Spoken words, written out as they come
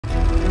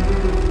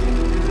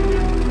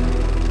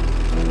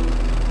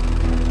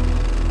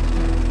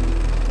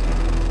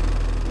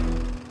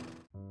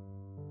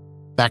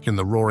Back in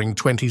the roaring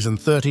 20s and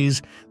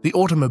 30s, the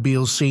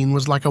automobile scene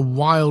was like a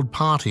wild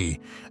party,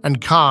 and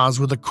cars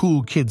were the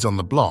cool kids on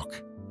the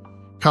block.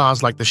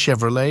 Cars like the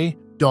Chevrolet,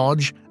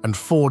 Dodge, and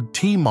Ford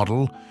T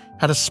model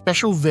had a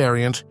special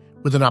variant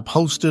with an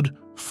upholstered,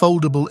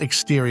 foldable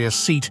exterior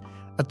seat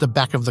at the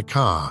back of the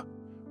car,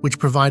 which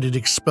provided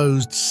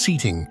exposed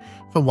seating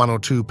for 1 or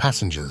 2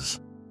 passengers.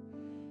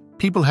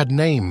 People had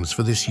names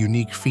for this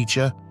unique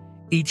feature,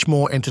 each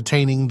more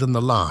entertaining than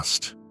the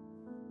last.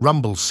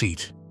 Rumble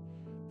seat,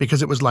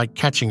 because it was like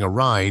catching a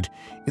ride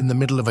in the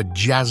middle of a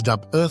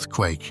jazzed-up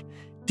earthquake.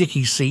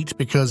 Dicky seat,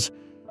 because,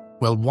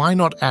 well, why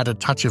not add a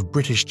touch of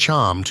British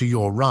charm to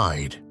your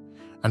ride?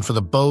 And for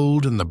the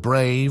bold and the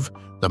brave,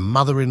 the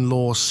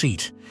mother-in-law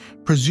seat,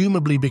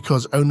 presumably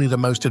because only the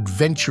most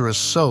adventurous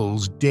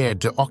souls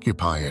dared to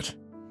occupy it.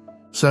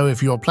 So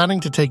if you're planning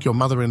to take your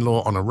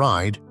mother-in-law on a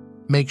ride,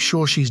 make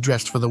sure she's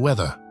dressed for the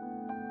weather.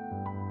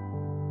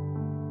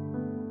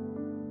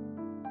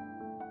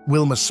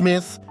 Wilma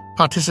Smith,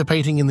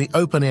 participating in the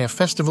open-air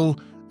festival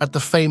at the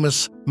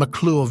famous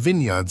McClure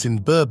Vineyards in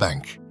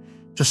Burbank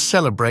to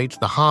celebrate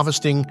the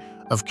harvesting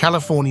of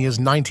California's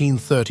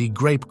 1930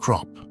 grape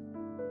crop.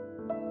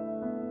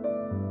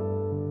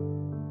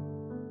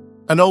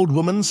 An old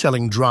woman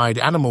selling dried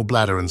animal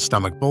bladder and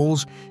stomach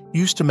balls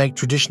used to make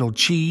traditional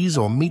cheese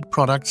or meat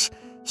products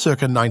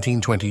circa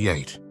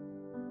 1928.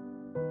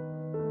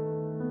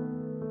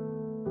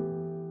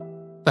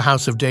 The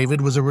House of David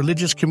was a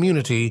religious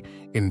community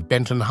in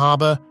Benton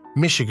Harbor,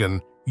 Michigan,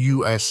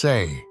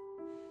 USA.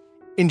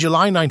 In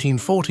July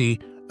 1940,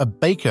 a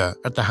baker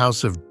at the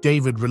House of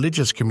David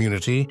religious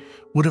community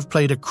would have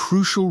played a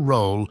crucial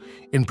role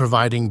in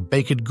providing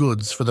baked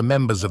goods for the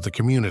members of the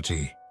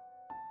community.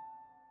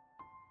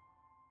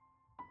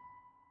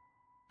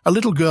 A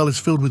little girl is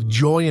filled with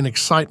joy and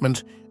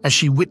excitement as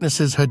she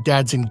witnesses her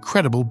dad's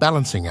incredible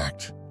balancing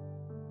act.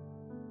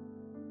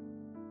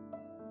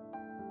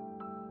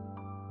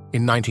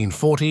 In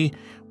 1940,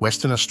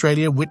 Western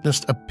Australia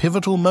witnessed a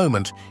pivotal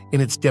moment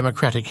in its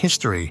democratic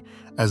history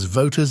as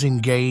voters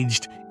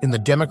engaged in the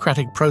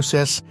democratic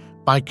process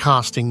by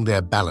casting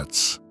their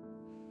ballots.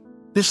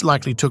 This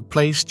likely took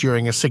place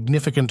during a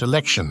significant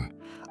election,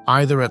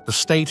 either at the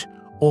state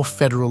or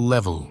federal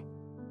level.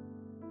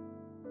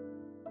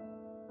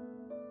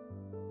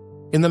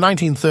 In the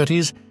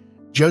 1930s,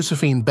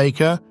 Josephine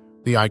Baker,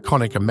 the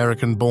iconic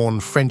American-born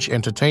French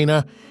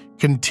entertainer,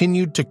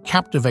 continued to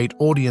captivate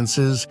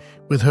audiences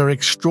with her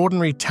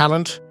extraordinary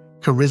talent,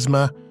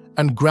 charisma,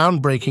 and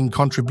groundbreaking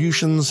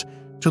contributions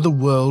to the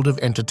world of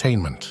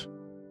entertainment.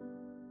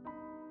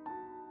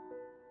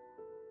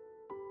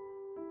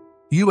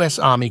 U.S.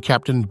 Army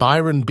Captain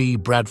Byron B.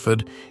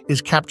 Bradford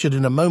is captured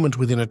in a moment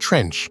within a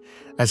trench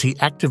as he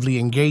actively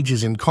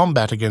engages in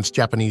combat against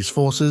Japanese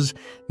forces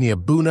near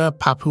Buna,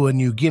 Papua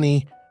New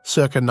Guinea,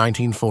 circa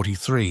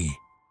 1943.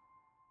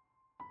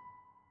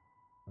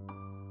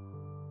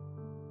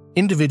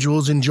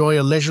 Individuals enjoy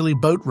a leisurely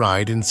boat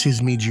ride in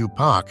Sismigiu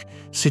Park,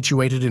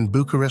 situated in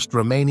Bucharest,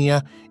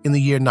 Romania, in the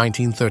year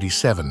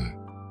 1937.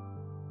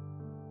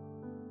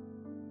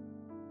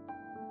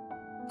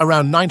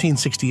 Around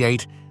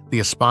 1968,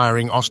 the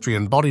aspiring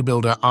Austrian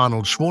bodybuilder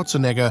Arnold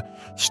Schwarzenegger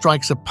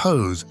strikes a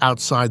pose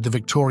outside the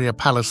Victoria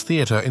Palace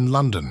Theatre in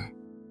London.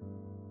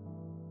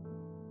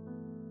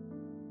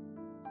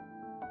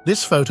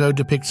 This photo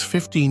depicts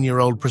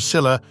 15-year-old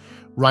Priscilla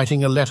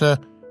writing a letter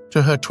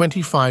to her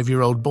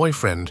 25-year-old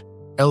boyfriend,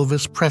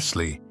 Elvis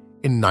Presley,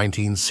 in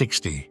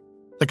 1960.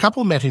 The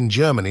couple met in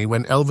Germany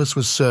when Elvis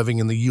was serving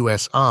in the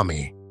U.S.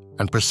 Army,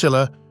 and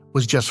Priscilla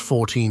was just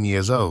 14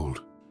 years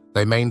old.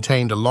 They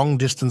maintained a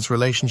long-distance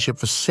relationship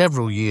for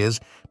several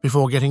years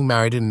before getting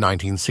married in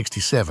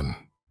 1967.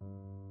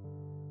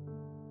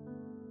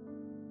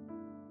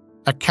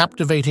 A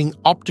captivating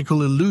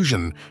optical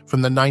illusion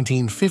from the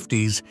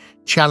 1950s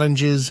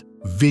challenges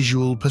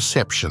visual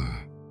perception.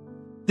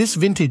 This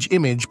vintage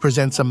image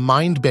presents a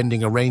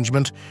mind-bending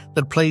arrangement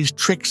that plays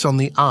tricks on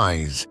the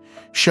eyes,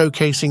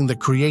 showcasing the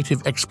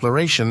creative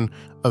exploration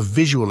of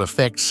visual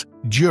effects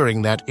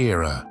during that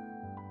era.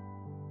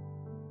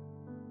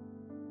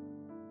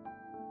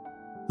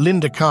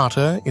 Linda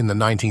Carter, in the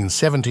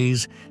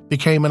 1970s,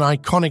 became an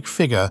iconic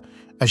figure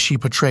as she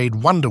portrayed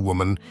Wonder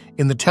Woman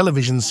in the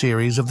television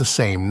series of the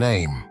same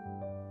name.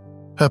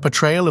 Her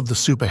portrayal of the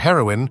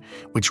superheroine,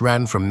 which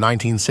ran from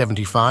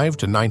 1975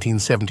 to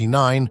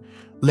 1979,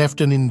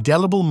 left an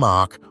indelible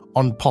mark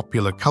on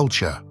popular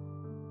culture.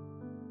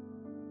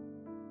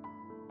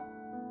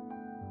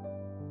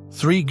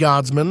 3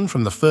 guardsmen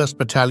from the 1st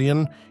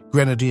Battalion,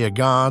 Grenadier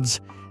Guards,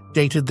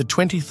 dated the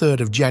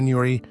 23rd of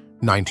January,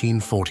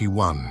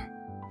 1941.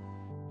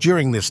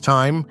 During this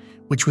time,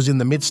 which was in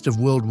the midst of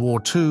World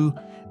War II,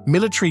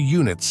 military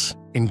units,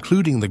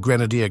 including the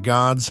Grenadier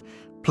Guards,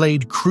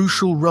 played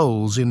crucial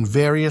roles in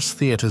various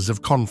theaters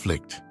of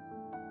conflict.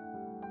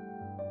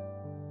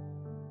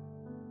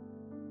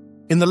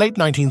 In the late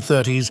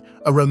 1930s,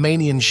 a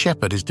Romanian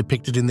shepherd is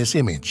depicted in this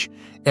image,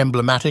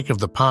 emblematic of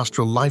the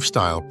pastoral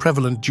lifestyle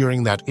prevalent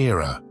during that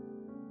era.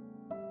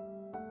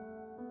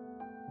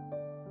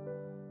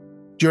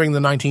 During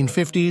the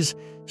 1950s,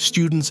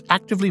 students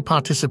actively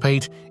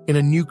participate in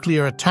a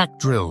nuclear attack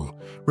drill,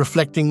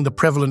 reflecting the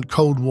prevalent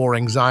Cold War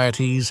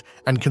anxieties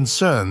and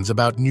concerns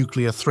about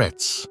nuclear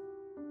threats.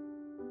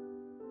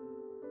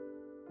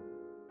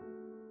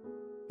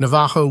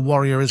 Navajo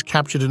warrior is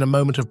captured in a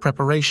moment of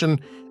preparation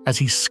as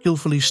he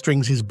skillfully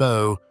strings his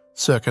bow,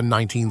 circa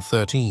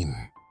 1913.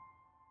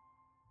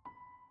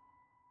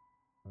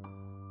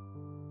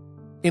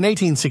 In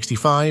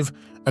 1865,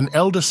 an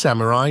elder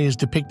samurai is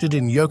depicted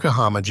in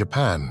Yokohama,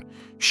 Japan,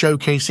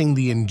 showcasing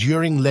the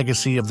enduring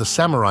legacy of the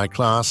samurai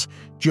class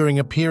during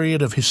a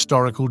period of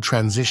historical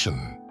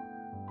transition.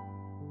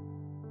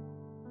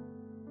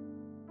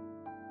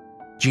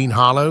 Jean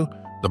Harlow,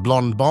 the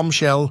blonde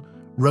bombshell,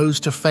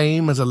 rose to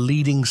fame as a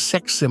leading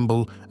sex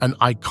symbol and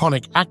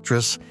iconic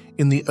actress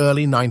in the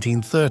early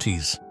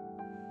 1930s.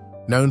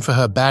 Known for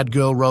her bad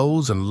girl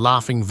roles and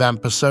laughing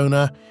vamp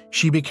persona,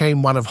 she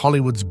became one of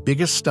Hollywood's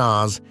biggest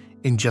stars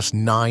in just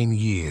 9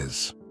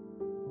 years.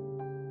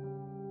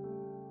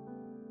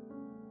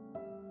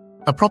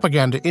 A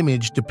propaganda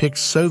image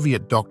depicts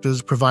Soviet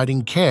doctors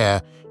providing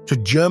care to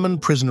German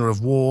prisoner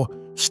of war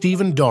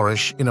Stephen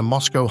Dorish in a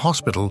Moscow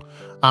hospital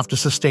after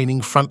sustaining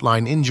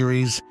frontline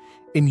injuries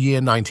in year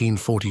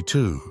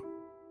 1942.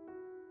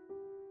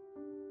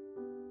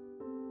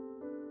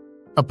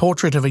 A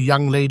portrait of a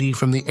young lady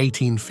from the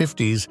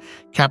 1850s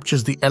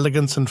captures the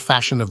elegance and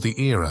fashion of the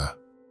era.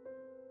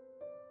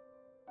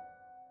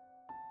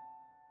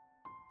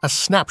 A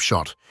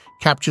snapshot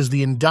captures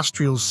the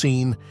industrial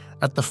scene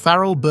at the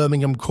Farrell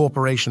Birmingham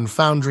Corporation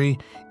Foundry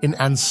in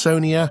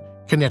Ansonia,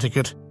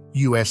 Connecticut,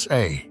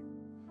 USA.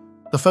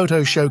 The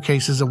photo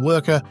showcases a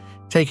worker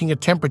taking a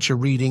temperature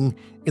reading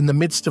in the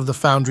midst of the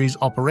foundry's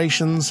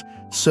operations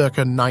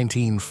circa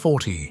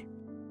 1940.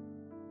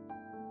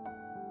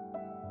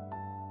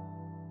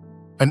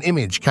 An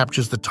image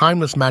captures the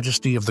timeless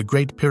majesty of the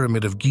Great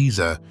Pyramid of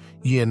Giza,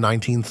 year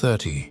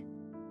 1930.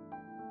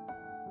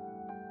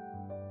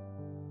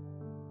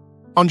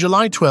 On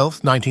July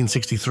 12,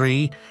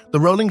 1963, the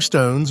Rolling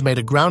Stones made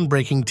a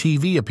groundbreaking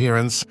TV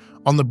appearance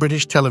on the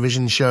British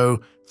television show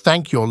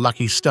Thank Your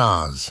Lucky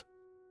Stars.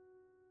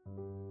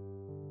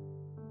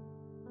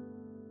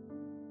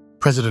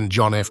 President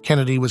John F.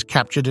 Kennedy was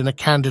captured in a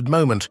candid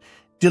moment,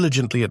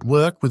 diligently at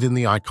work within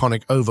the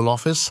iconic Oval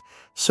Office,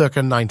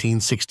 circa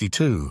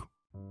 1962.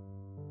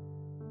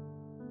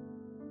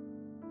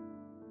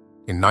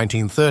 In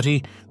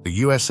 1930, the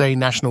USA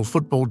national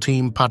football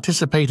team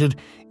participated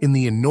in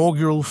the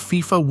inaugural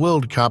FIFA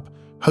World Cup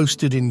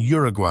hosted in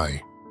Uruguay.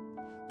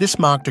 This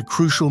marked a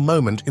crucial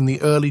moment in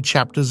the early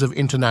chapters of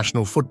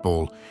international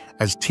football,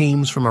 as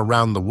teams from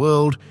around the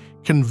world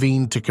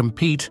convened to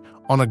compete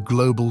on a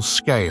global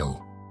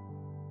scale.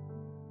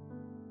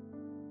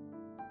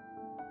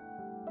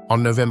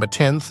 On November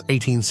 10,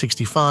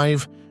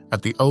 1865,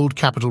 at the Old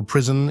Capitol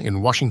Prison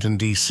in Washington,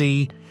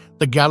 D.C.,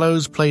 the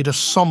gallows played a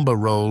somber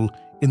role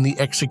in the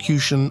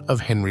execution of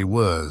Henry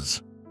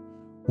Wirz.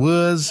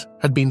 Wirz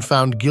had been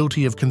found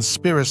guilty of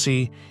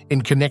conspiracy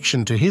in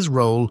connection to his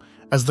role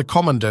as the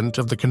commandant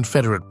of the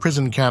Confederate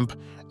prison camp,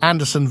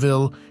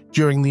 Andersonville,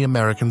 during the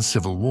American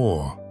Civil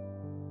War.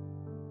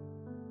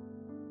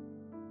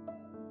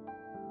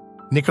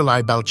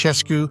 Nicolae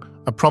Balcescu,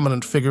 a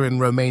prominent figure in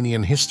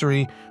Romanian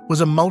history, was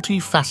a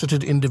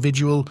multifaceted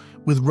individual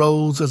with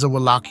roles as a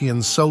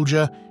Wallachian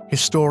soldier,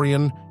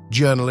 historian,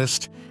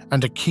 journalist,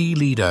 and a key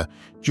leader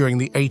during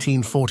the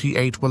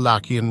 1848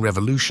 Wallachian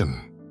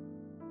Revolution.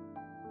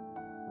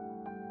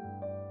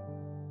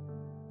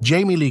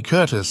 Jamie Lee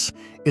Curtis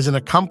is an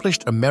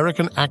accomplished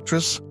American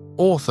actress,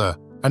 author,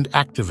 and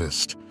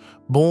activist,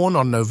 born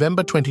on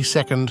November 22,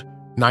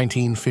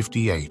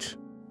 1958.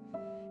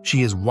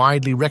 She is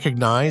widely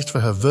recognized for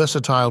her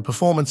versatile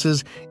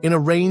performances in a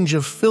range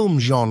of film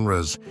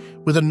genres,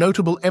 with a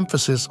notable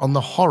emphasis on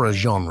the horror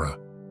genre.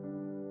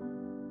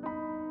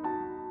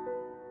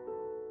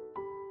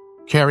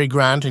 Cary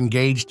Grant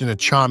engaged in a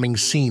charming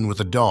scene with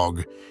a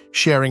dog,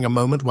 sharing a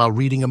moment while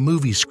reading a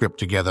movie script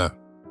together.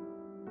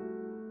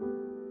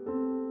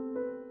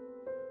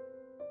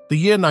 The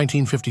year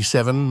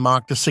 1957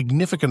 marked a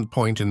significant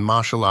point in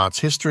martial arts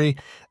history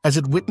as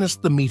it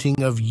witnessed the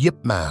meeting of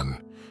Yip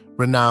Man,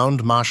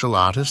 renowned martial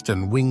artist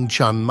and Wing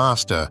Chun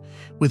master,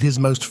 with his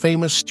most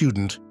famous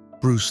student,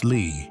 Bruce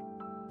Lee.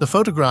 The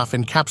photograph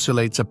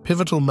encapsulates a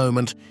pivotal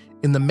moment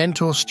in the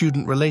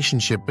mentor-student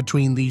relationship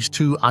between these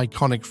two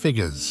iconic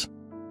figures.